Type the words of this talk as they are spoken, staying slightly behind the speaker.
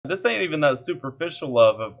This ain't even that superficial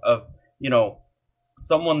love of you know,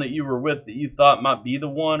 someone that you were with that you thought might be the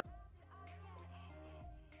one.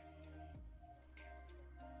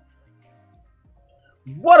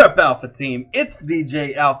 What up, Alpha Team? It's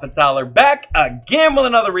DJ AlphaTyler back again with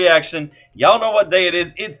another reaction. Y'all know what day it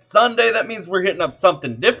is. It's Sunday. That means we're hitting up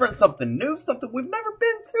something different, something new, something we've never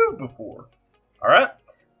been to before. Alright?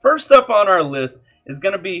 First up on our list is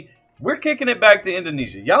going to be, we're kicking it back to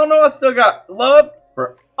Indonesia. Y'all know I still got love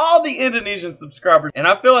for all the Indonesian subscribers, and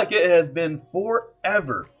I feel like it has been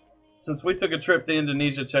forever since we took a trip to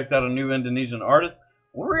Indonesia, checked out a new Indonesian artist.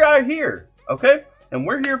 We are here, okay? And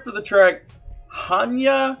we're here for the track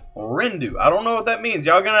Hanya Rindu. I don't know what that means.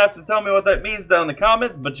 Y'all gonna have to tell me what that means down in the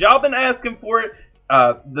comments, but y'all been asking for it.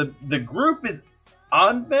 The group is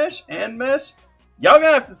Andmesh. Y'all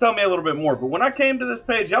gonna have to tell me a little bit more, but when I came to this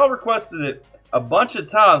page, y'all requested it a bunch of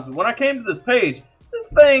times. When I came to this page, this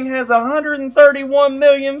thing has 131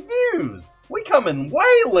 million views. We coming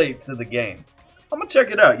way late to the game. I'm gonna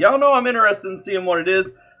check it out. Y'all know I'm interested in seeing what it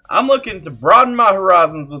is. I'm looking to broaden my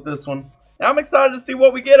horizons with this one, and I'm excited to see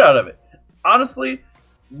what we get out of it. Honestly,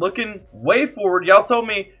 looking way forward. Y'all told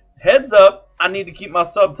me, heads up, I need to keep my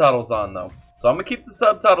subtitles on, though. So I'm going to keep the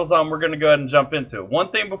subtitles on. We're going to go ahead and jump into it.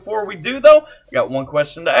 One thing before we do, though, I got one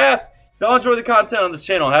question to ask. If y'all enjoy the content on this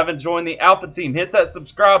channel, haven't joined the Alpha Team, hit that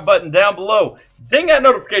subscribe button down below. Ding that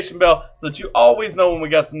notification bell so that you always know when we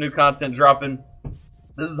got some new content dropping.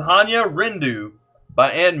 This is Hanya Rindu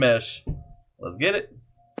by Andmesh. Let's get it.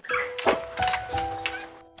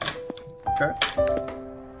 Okay.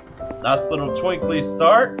 Nice little twinkly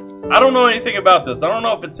start. I don't know anything about this. I don't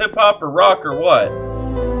know if it's hip-hop or rock or what.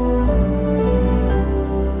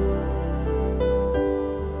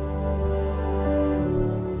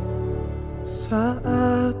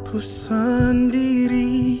 Saat ku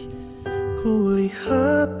sendiri,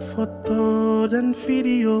 kulihat foto dan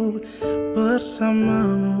video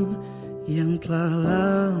bersamamu yang telah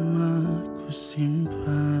lama ku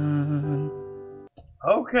simpan.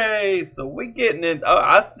 Okay, so we getting it.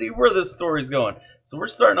 I see where this story's going. So we're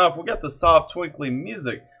starting off. We got the soft, twinkly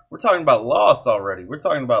music. We're talking about loss already. We're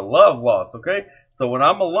talking about love loss, okay? So when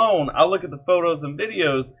I'm alone, I look at the photos and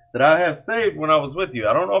videos that I have saved when I was with you.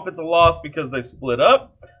 I don't know if it's a loss because they split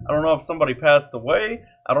up. I don't know if somebody passed away.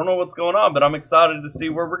 I don't know what's going on, but I'm excited to see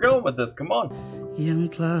where we're going with this. Come on.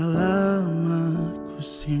 Yang telah lama ku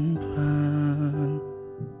simpan.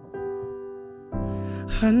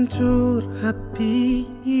 Hancur hati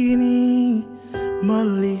ini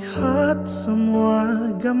melihat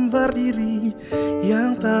semua gambar diri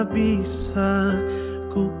yang tak bisa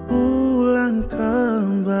ku ulang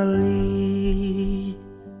kembali.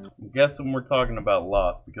 I'm guessing we're talking about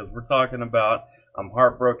loss because we're talking about I'm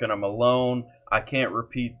heartbroken, I'm alone, I can't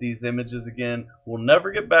repeat these images again. We'll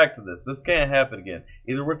never get back to this. This can't happen again.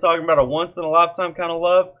 Either we're talking about a once in a lifetime kind of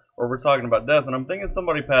love or we're talking about death, and I'm thinking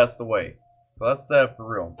somebody passed away. So that's sad for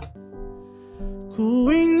real.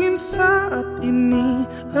 Ku ingin saat ini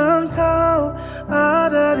engkau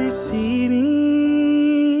ada di sini,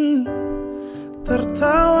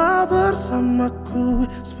 tertawa bersamaku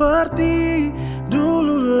seperti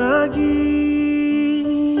dulu lagi.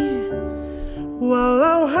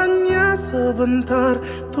 Walau hanya sebentar,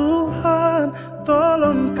 Tuhan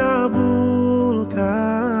tolong kabulkanlah.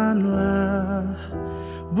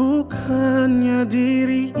 Bukannya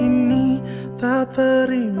diri ini tak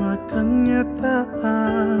terima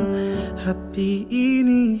kenyataan, hati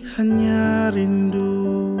ini hanya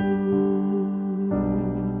rindu.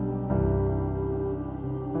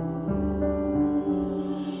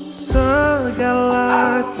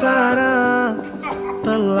 Segala cara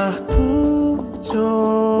telah ku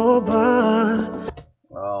coba.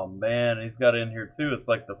 Oh man, he's got it in here too. It's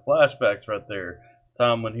like the flashbacks right there.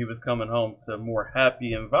 Time when he was coming home to a more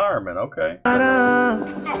happy environment. Okay.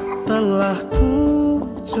 Telah ku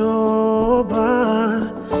coba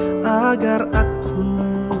agar aku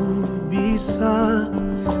bisa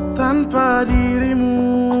tanpa dirimu,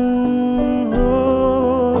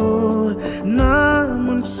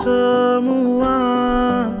 namun semua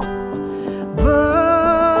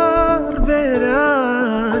berbeda.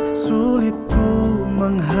 Sulit ku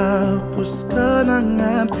menghapus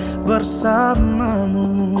kenangan bersamamu.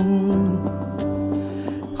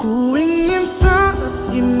 Ku ingin saat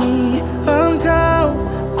ini engkau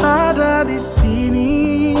ada di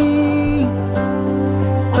sini,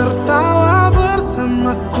 tertawa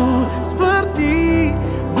bersamaku seperti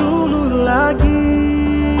dulu lagi.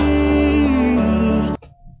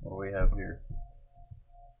 What do we have here?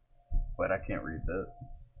 Wait, I can't read that.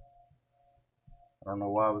 I don't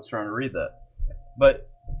know why I was trying to read that, but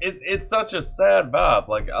it's such a sad vibe.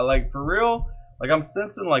 Like for real. Like I'm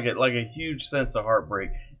sensing like a huge sense of heartbreak.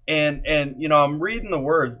 And you know, I'm reading the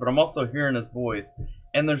words, but I'm also hearing his voice.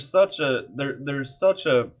 And there's such a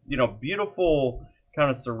you know, beautiful kind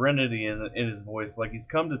of serenity in his voice. Like he's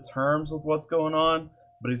come to terms with what's going on,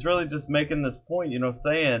 but he's really just making this point, you know,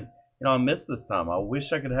 saying, you know, I miss this time. I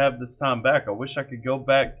wish I could have this time back. I wish I could go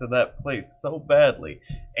back to that place so badly.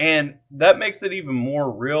 And that makes it even more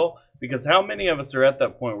real, because how many of us are at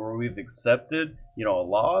that point where we've accepted, you know, a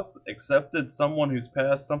loss, accepted someone who's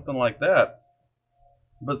passed, something like that,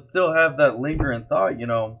 but still have that lingering thought, you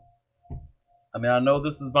know, I mean, I know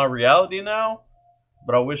this is my reality now,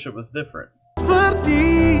 but I wish it was different.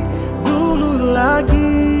 Seperti dulu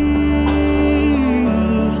lagi,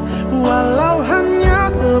 walau hanya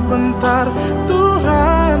sebentar,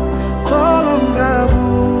 Tuhan tolong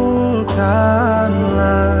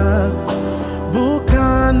kabulkanlah.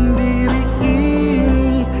 Bukan diri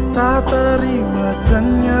ini tak terima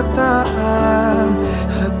kenyataan,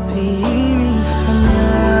 hati ini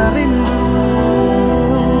hanya rindu.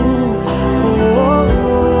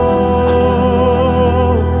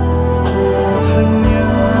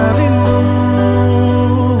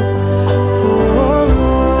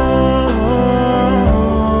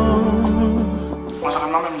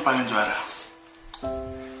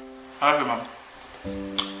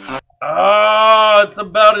 It's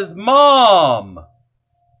about his mom.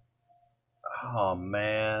 Oh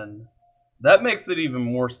man, that makes it even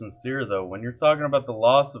more sincere though. When you're talking about the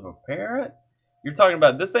loss of a parent, you're talking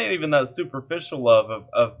about, this ain't even that superficial love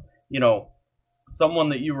of you know, someone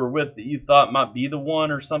that you were with that you thought might be the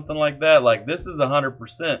one or something like that. Like this is 100%.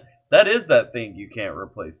 That is that thing you can't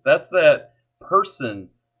replace. That's that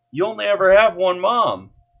person. You only ever have one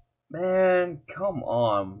mom. Man, come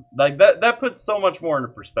on. Like that puts so much more into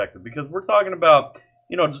perspective, because we're talking about,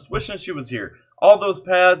 you know, just wishing she was here. All those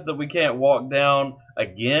paths that we can't walk down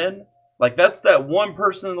again. Like that's that one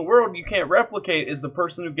person in the world you can't replicate, is the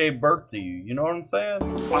person who gave birth to you. You know what I'm saying?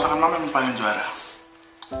 Masakan mama yang paling juara.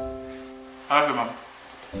 I love you, mom.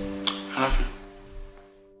 I love you.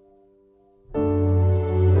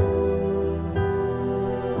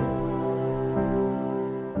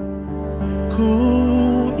 Ku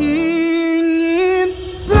ingin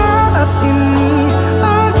saat ini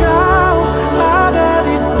engkau ada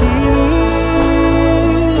di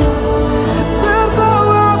sini,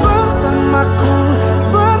 tertawa bersamaku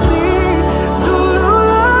seperti dulu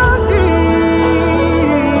lagi.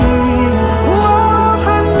 Walau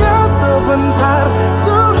hanya sebentar,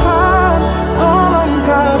 Tuhan tolong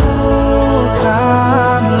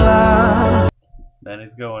kabulkanlah. Man,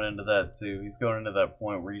 he's going into that too. He's going into that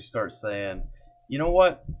point where you start saying, you know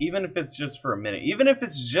what? Even if it's just for a minute, even if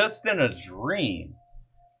it's just in a dream,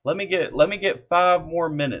 let me get 5 more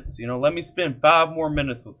minutes. You know, let me spend 5 more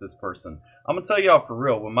minutes with this person. I'm gonna tell y'all for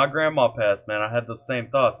real. When my grandma passed, man, I had those same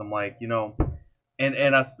thoughts. I'm like, you know,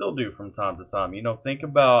 and I still do from time to time. You know, think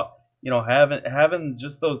about, you know, having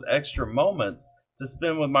just those extra moments to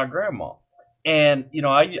spend with my grandma. And you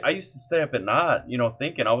know, I used to stay up at night, you know,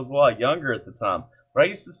 thinking. I was a lot younger at the time, but I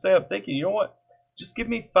used to stay up thinking, you know what? Just give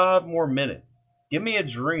me 5 more minutes. Give me a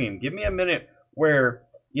dream. Give me a minute where,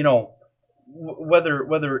 you know,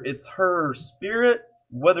 whether it's her spirit,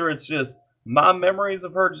 whether it's just my memories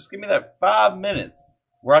of her, just give me that 5 minutes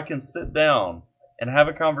where I can sit down and have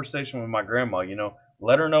a conversation with my grandma. You know,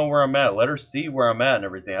 let her know where I'm at, let her see where I'm at and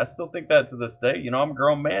everything. I still think that to this day. You know, I'm a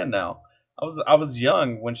grown man now. I was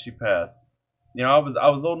young when she passed. You know, I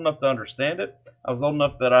was old enough to understand it. I was old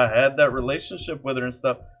enough that I had that relationship with her and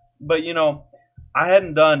stuff. But you know, I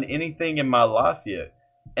hadn't done anything in my life yet.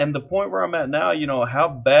 And the point where I'm at now, you know, how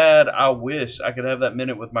bad I wish I could have that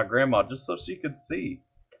minute with my grandma just so she could see.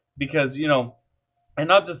 Because, you know, and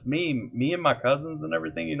not just me and my cousins and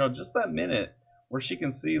everything, you know, just that minute where she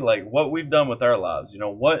can see like what we've done with our lives, you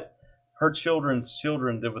know, what her children's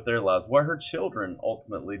children did with their lives, what her children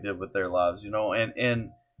ultimately did with their lives, you know,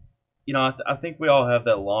 and you know, I think we all have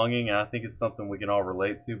that longing, and I think it's something we can all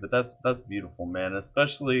relate to. But that's beautiful, man.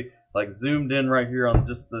 Especially like zoomed in right here on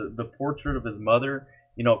just the portrait of his mother.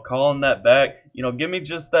 You know, calling that back. You know, give me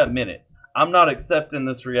just that minute. I'm not accepting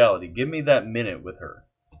this reality. Give me that minute with her.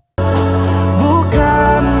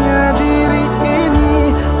 Bukannya diri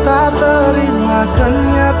ini tak terima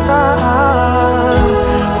kenyataan.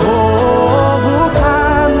 Oh,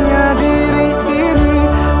 bukannya diri ini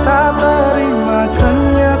tak terima kenyataan.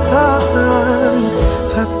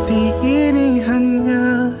 Hati ini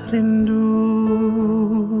hanya rindu.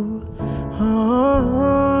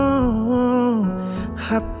 Oh,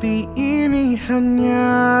 hati ini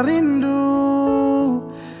hanya rindu.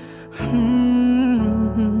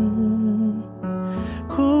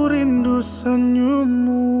 Ku rindu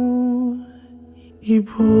senyummu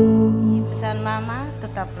ibu. Pesan mama,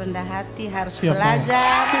 tetap rendah hati, harus Siap,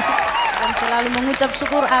 belajar dan selalu mengucap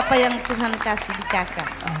syukur apa yang Tuhan kasih di kakak.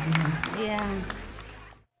 Iya.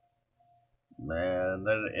 Man,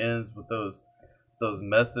 then it ends with those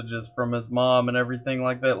messages from his mom and everything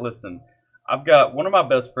like that. Listen, I've got one of my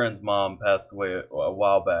best friend's mom passed away a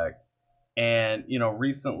while back, and you know,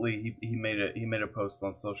 recently he made a post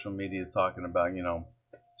on social media talking about, you know,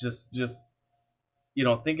 just you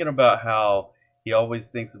know, thinking about how he always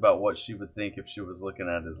thinks about what she would think if she was looking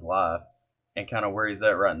at his life and kind of where he's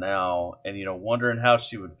at right now, and you know, wondering how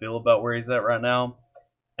she would feel about where he's at right now.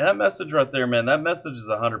 And that message right there, man, that message is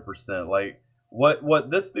 100%. Like what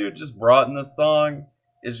this dude just brought in this song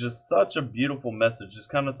is just such a beautiful message. Just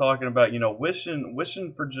kind of talking about, you know,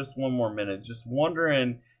 wishing for just one more minute, just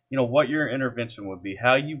wondering, you know, what your intervention would be,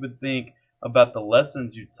 how you would think about the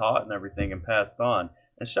lessons you taught and everything and passed on.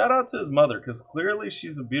 And shout out to his mother, because clearly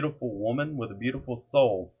she's a beautiful woman with a beautiful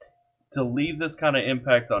soul to leave this kind of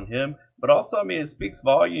impact on him. But also, I mean, it speaks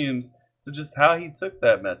volumes to just how he took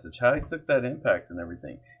that message, how he took that impact and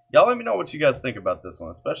everything. Y'all let me know what you guys think about this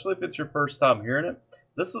one, especially if it's your first time hearing it.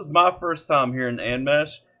 This was my first time hearing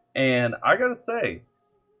Andmesh, and I gotta say,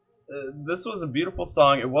 this was a beautiful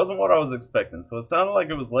song. It wasn't what I was expecting, so it sounded like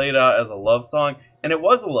it was laid out as a love song, and it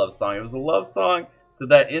was a love song. It was a love song to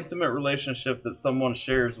that intimate relationship that someone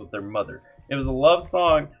shares with their mother. It was a love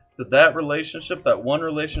song to that relationship, that one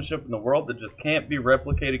relationship in the world that just can't be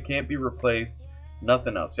replicated, can't be replaced,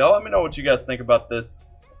 nothing else. Y'all let me know what you guys think about this.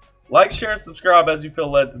 Like, share, and subscribe as you feel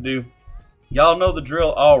led to do. Y'all know the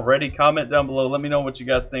drill already. Comment down below. Let me know what you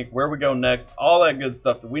guys think, where we go next, all that good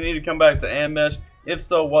stuff. Do we need to come back to Andmesh? If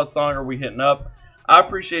so, what song are we hitting up? I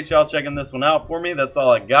appreciate y'all checking this one out for me. That's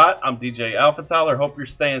all I got. I'm DJ AlphaTyler. Hope you're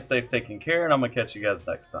staying safe, taking care, and I'm going to catch you guys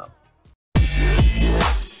next time.